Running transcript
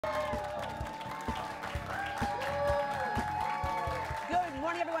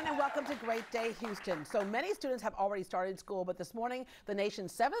everyone, and welcome to Great Day Houston. So many students have already started school, but this morning, the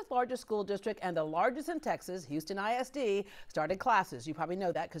nation's 7th largest school district and the largest in Texas, Houston ISD, started classes. You probably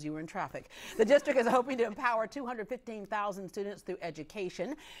know that because you were in traffic. The district is hoping to empower 215,000 students through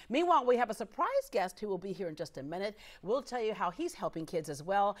education. Meanwhile, we have a surprise guest who will be here in just a minute. We'll tell you how he's helping kids as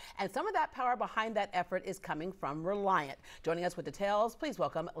well, and some of that power behind that effort is coming from Reliant. Joining us with details, please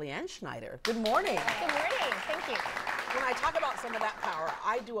welcome Leanne Schneider. Good morning. Good morning. Thank you. When I talk about some of that power,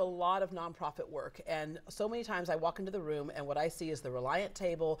 I do a lot of nonprofit work, and so many times I walk into the room and what I see is the Reliant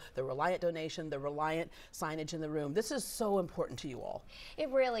table, the Reliant donation, the Reliant signage in the room. This is so important to you all. It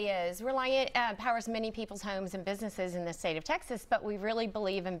really is. Reliant powers many people's homes and businesses in the state of Texas, but we really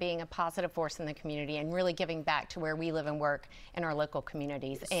believe in being a positive force in the community and really giving back to where we live and work in our local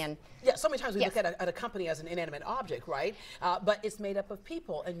communities. And yeah, so many times we look at a company as an inanimate object, right? But it's made up of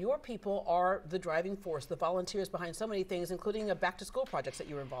people, and your people are the driving force, the volunteers behind so many things, including back-to-school projects that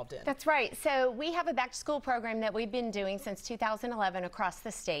you were involved in. That's right. So we have a back-to-school program that we've been doing since 2011 across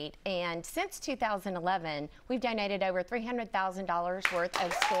the state, and since 2011, we've donated over $300,000 worth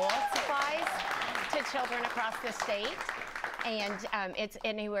of school supplies to children across the state. And it's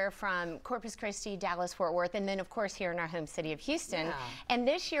anywhere from Corpus Christi, Dallas, Fort Worth, and then of course here in our home city of Houston. Yeah. And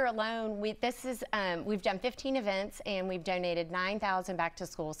this year alone, we've done 15 events and we've donated 9,000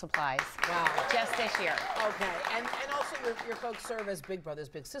 back-to-school supplies. Wow! Just this year. Okay, and also your folks serve as big brothers,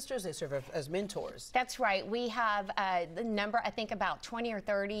 big sisters. They serve as mentors. That's right. We have the number, I think about 20 or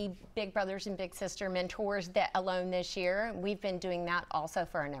 30 big brothers and big sister mentors that alone this year. We've been doing that also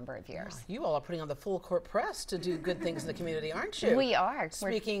for a number of years. Wow. You all are putting on the full court press to do good things in the community, aren't you? We are.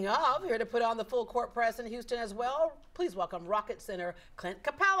 Speaking of, here to put on the full court press in Houston as well, please welcome Rocket Center Clint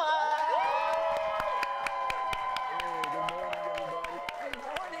Capela. Hey, good morning, everybody. Good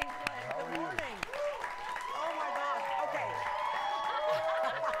morning, Clint. Good morning. Oh my gosh. Okay.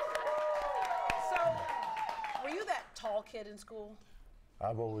 So, were you that tall kid in school?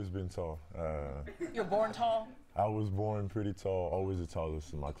 I've always been tall. You're born tall? I was born pretty tall, always the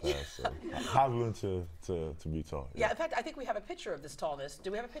tallest in my class. So I've learned to be tall. Yeah, in fact, I think we have a picture of this tallness.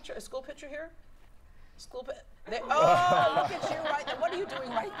 Do we have a picture, a school picture here? Oh, look at you right there. What are you doing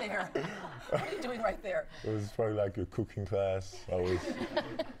right there? What are you doing right there? It was probably like a cooking class.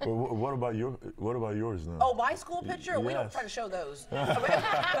 What about yours now? Oh, my school picture? Yes. We don't try to show those. but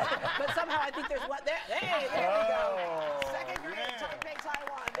somehow I think there's one there. Hey, there we go. Second grade, Taipei,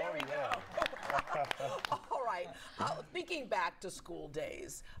 Taiwan. There we go. All right. Thinking back to school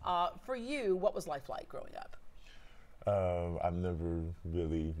days, for you, what was life like growing up? I've never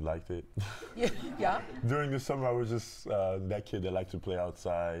really liked it. Yeah? During the summer, I was just that kid that liked to play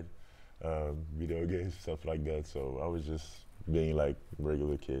outside, video games, stuff like that. So I was just being like a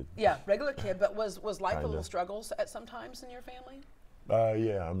regular kid. Yeah, regular kid. But was life Kinda. a little struggles at some times in your family?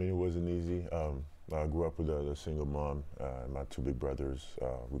 Yeah, I mean, it wasn't easy. I grew up with a single mom, my two big brothers.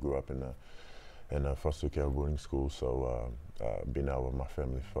 We grew up in a foster care boarding school. So been out with my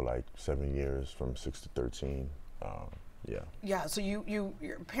family for like 7 years, from 6 to 13. Yeah. Yeah, so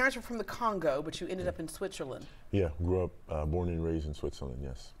your parents were from the Congo, but you ended up in Switzerland. Yeah, grew up, born and raised in Switzerland,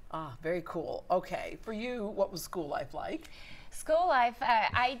 yes. Ah, very cool. Okay, for you, what was school life like? School life,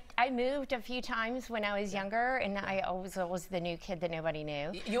 I moved a few times when I was younger, and I was always the new kid that nobody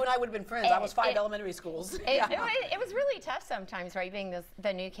knew. You and I would have been friends. I was 5 elementary schools. It was really tough sometimes, right, being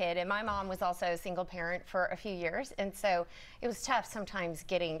the new kid. And my mom was also a single parent for a few years, and so it was tough sometimes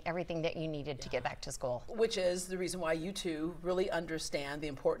getting everything that you needed to get back to school. Which is the reason why you two really understand the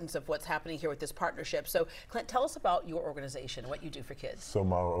importance of what's happening here with this partnership. So, Clint, tell us about your organization, what you do for kids. So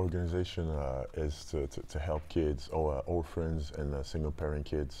my organization is to help kids, or orphans and single parent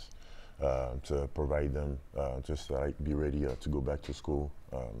kids, to provide them just like be ready to go back to school.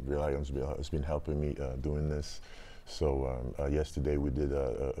 Reliant has been helping me doing this. So yesterday we did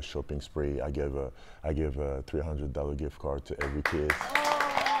a shopping spree. I gave a $300 gift card to every kid.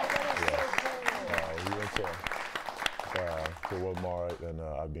 Oh, that is so cool. We went to Walmart, and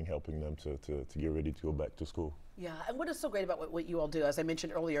I've been helping them to get ready to go back to school. Yeah, and what is so great about what you all do, as I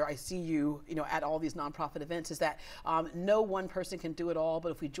mentioned earlier, I see you, at all these nonprofit events, is that no one person can do it all,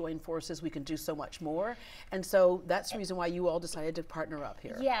 but if we join forces, we can do so much more. And so that's the reason why you all decided to partner up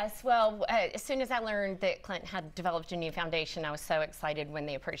here. Yes, well, as soon as I learned that Clint had developed a new foundation, I was so excited when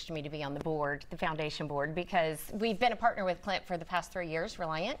they approached me to be on the board, the foundation board, because we've been a partner with Clint for the past 3 years,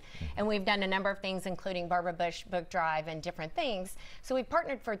 Reliant, and we've done a number of things, including Barbara Bush Book Drive and different things. So we've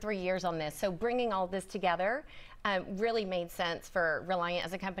partnered for 3 years on this. So bringing all this together really made sense for Reliant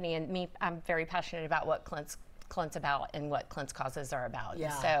as a company, and me, I'm very passionate about what Clint's Clint's about and what Clint's causes are about.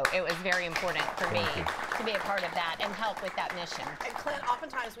 Yeah. So it was very important for me to be a part of that and help with that mission. And Clint,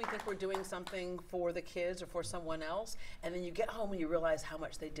 oftentimes we think we're doing something for the kids or for someone else, and then you get home and you realize how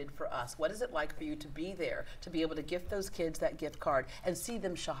much they did for us. What is it like for you to be there, to be able to gift those kids that gift card and see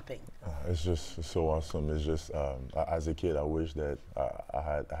them shopping? It's just so awesome. It's just, as a kid, I wish that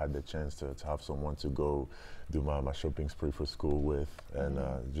I had the chance to have someone to go do my shopping spree for school with, and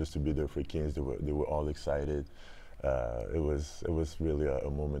just to be there for kids. They were all excited. It was really a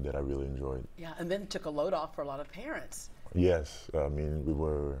moment that I really enjoyed. Yeah, and then took a load off for a lot of parents. Yes, I mean we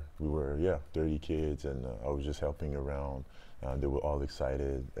were 30 kids, and I was just helping around. They were all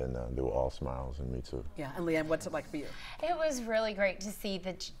excited, and they were all smiles, and me too. Yeah, and Leanne, what's it like for you? It was really great to see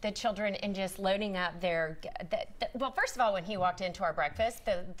the children and just loading up their, well, first of all, when he walked into our breakfast,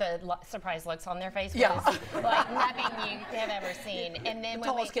 the surprise looks on their face was like nothing you have ever seen. And then the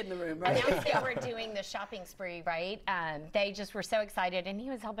tallest kid in the room, right? Announced they were doing the shopping spree, right? They just were so excited, and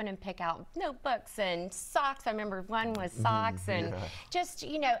he was helping them pick out notebooks and socks. I remember one was socks, and just,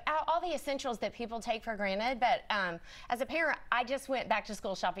 you know, all the essentials that people take for granted. But as a parent, I just went back to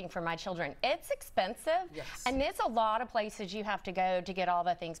school shopping for my children. It's expensive, and it's a lot of places you have to go to get all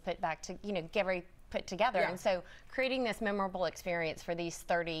the things put back to, you know, put together. And so creating this memorable experience for these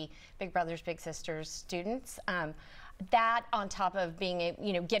 30 Big Brothers Big Sisters students, that on top of being,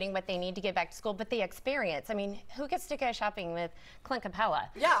 you know, getting what they need to get back to school, but the experience. I mean, who gets to go shopping with Clint Capela?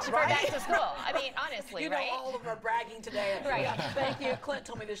 Yeah, for back to school. I mean, honestly, you right? know, all of our bragging today. Right. Thank you. Clint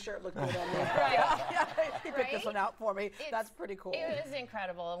told me this shirt looked good on me. Right. He picked this one out for me. That's pretty cool. It was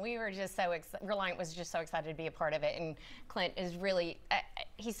incredible, and we were just so Reliant was just so excited to be a part of it. And Clint is really,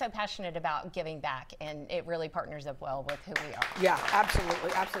 he's so passionate about giving back, and it really partners up well with who we are. Yeah,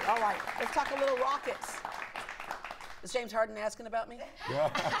 absolutely, absolutely. All right, let's talk a little Rockets. Is James Harden asking about me?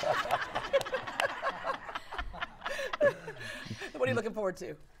 What are you looking forward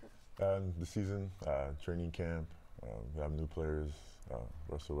to? The season, training camp. We have new players.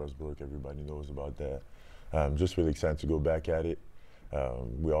 Russell Westbrook, everybody knows about that. Just really excited to go back at it.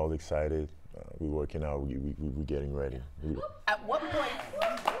 We're all excited. We're working out. We're getting ready. At what point,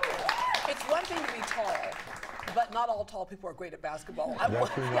 it's one thing to be tall, but not all tall people are great at basketball.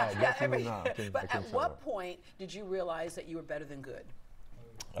 Definitely not. But at what point did you realize that you were better than good?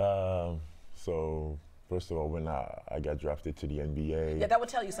 So, first of all, when I got drafted to the NBA. Yeah, that would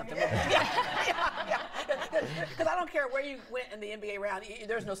tell you something. Because I don't care where you went in the NBA round,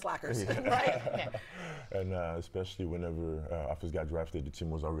 there's no slackers, right? And especially whenever I first got drafted, the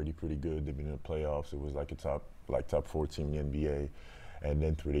team was already pretty good. They've been in the playoffs. It was like a top 4 team in the NBA. And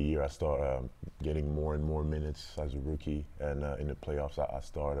then through the year, I started getting more and more minutes as a rookie. And in the playoffs, I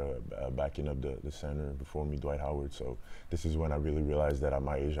started backing up the center before me, Dwight Howard. So this is when I really realized that at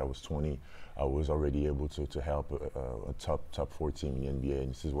my age, I was 20, I was already able to help a top 4 team in the NBA. And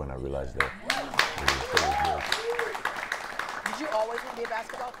this is when I realized that it was Did you always want to be a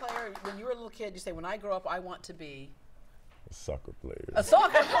basketball player? When you were a little kid, you say, when I grow up, I want to be a soccer player. A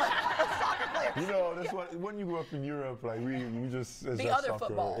soccer player. A soccer player. You know, that's what, when you grew up in Europe, like we just the other soccer.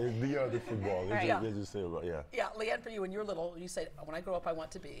 football. It's the other football. They just say about Yeah, Leanne, for you, when you were little, you said, when I grow up, I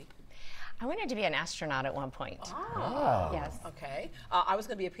want to be. I wanted to be an astronaut at one point. Oh. Yes. Okay. I was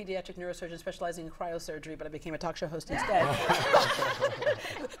going to be a pediatric neurosurgeon specializing in cryosurgery, but I became a talk show host instead.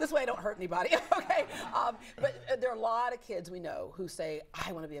 This way I don't hurt anybody. Okay. But there are a lot of kids we know who say,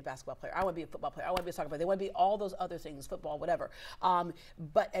 I want to be a basketball player, I want to be a football player, I want to be a soccer player. They want to be all those other things, football, whatever.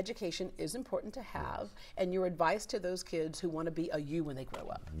 But education is important to have, and your advice to those kids who want to be a you when they grow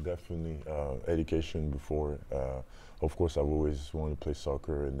up. Definitely. Education before. Of course, I've always wanted to play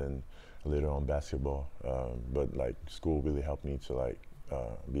soccer, and then later on basketball, but like school really helped me to like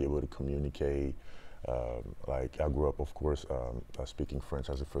be able to communicate. Like I grew up, of course, speaking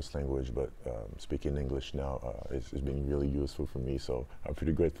French as a first language, but speaking English now it's been really useful for me. So I'm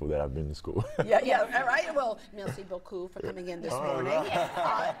pretty grateful that I've been in school. Yeah, all right. Well, merci beaucoup for coming in this morning.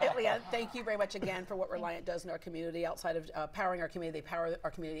 Leanne, thank you very much again for what Reliant does in our community. Outside of powering our community, they power our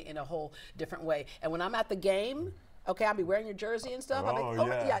community in a whole different way. And when I'm at the game, okay, I'll be wearing your jersey and stuff.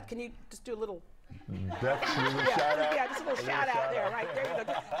 Yeah. Can you just do a little? Definitely shout out. Yeah, just a little shout out there, right? There you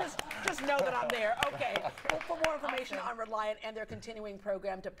go. Just know that I'm there. Okay. Well, for more information on Reliant and their continuing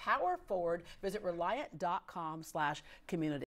program to power forward, visit reliant.com/community.